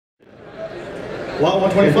Lot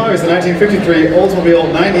 125 is the 1953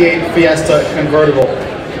 Oldsmobile 98 Fiesta Convertible.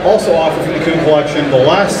 Also offered from the Kughn collection, the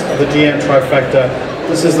last of the GM Trifecta.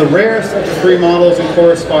 This is the rarest of the three models and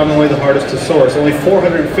correspondingly the hardest to source. Only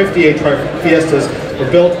 458 Fiestas were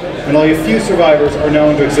built, and only a few survivors are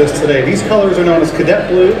known to exist today. These colors are known as Cadet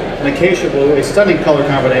Blue and Acacia Blue, a stunning color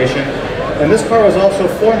combination. And this car was also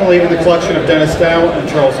formerly in the collection of Dennis Dow and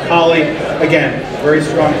Charles Cawley. Again, very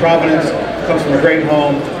strong provenance, comes from a great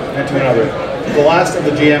home and to another. The last of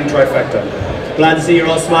the GM Trifecta. Glad to see you're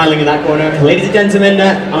all smiling in that corner. Ladies and gentlemen,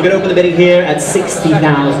 I'm going to open the bidding here at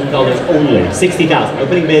 $60,000 only. $60,000.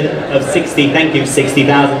 Opening bid of 60. Thank you,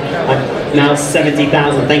 60,000. Now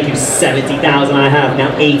 70,000. Thank you, 70,000. I have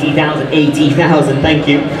now 80,000. 80,000. Thank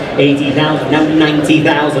you, 80,000. Now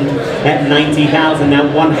 90,000. At 90,000. Now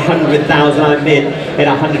 100,000. I bid at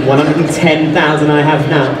 100. 110,000. I have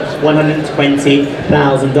now.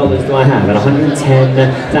 $120,000 do I have at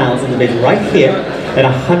 110,000. The bid right here. At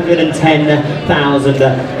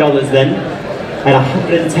 $110,000 then, at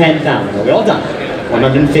 $110,000, are we all done?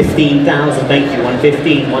 115,000, thank you,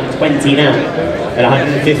 115, 120 now, at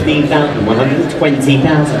 115,000,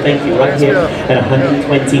 120,000, thank you, right here, at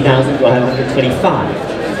 120,000, do I have 125?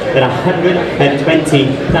 At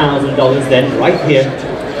 $120,000 then, right here,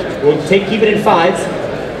 we'll keep it in fives.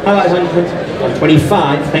 How about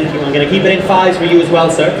 125, thank you, I'm going to keep it in fives for you as well,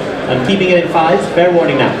 sir. I'm keeping it in fives, fair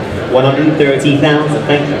warning now. 130,000,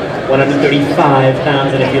 thank you.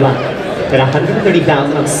 135,000 if you like. At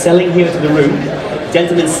 130,000, I'm selling here to the room.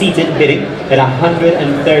 Gentlemen seated bidding at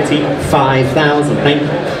 135,000, thank you.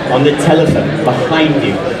 On the telephone behind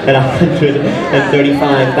you at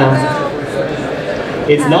 135,000.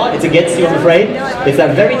 It's not, it's against you, I'm afraid. It's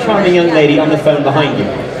that very charming young lady on the phone behind you.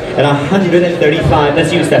 At 135,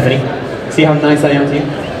 that's you, Stephanie. See how nice I am to you?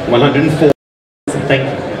 104, thank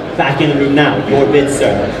you. Back in the room now, your bid,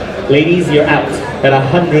 sir. Ladies, you're out at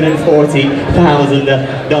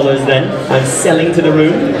 $140,000 then. I'm selling to the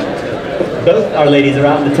room. Both our ladies are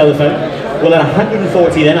out on the telephone. Well, at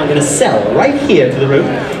 140 then, I'm going to sell right here to the room.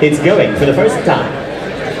 It's going for the first time.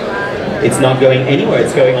 It's not going anywhere.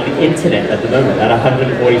 It's going on the internet at the moment at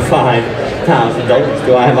 $145,000.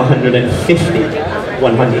 Do I have 150?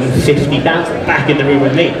 150,000 back in the room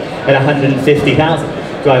with me at 150,000.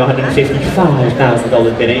 Do I have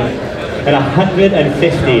 $155,000 bidding? At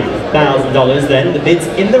 $150,000 then, the bid's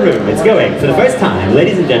in the room. It's going for the first time,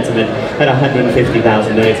 ladies and gentlemen, at $150,000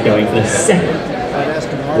 then it's going for the second.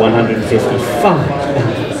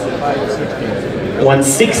 155,000.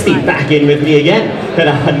 160 back in with me again at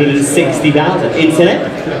 160,000. Internet?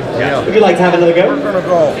 Yeah. Would you like to have another go? We're gonna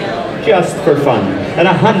go. Just for fun. At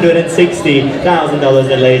 $160,000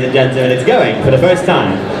 then, ladies and gentlemen, it's going for the first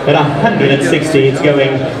time. At 160, it's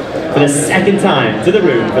going for the second time to the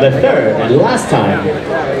room for the third and last time.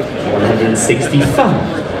 165.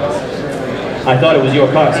 I thought it was your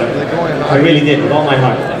car, sir. I really did, with all my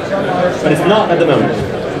heart. But it's not at the moment.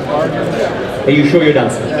 Are you sure you're done,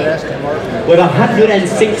 sir? With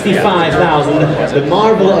 165,000, the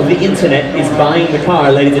marvel of the internet is buying the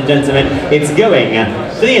car, ladies and gentlemen. It's going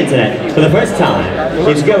to the internet for the first time.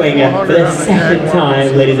 It's going for the second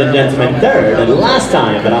time, ladies and gentlemen. Third and last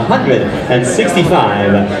time at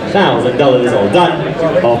 $165,000. All done,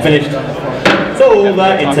 all finished. Sold,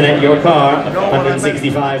 internet, your car,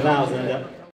 165,000.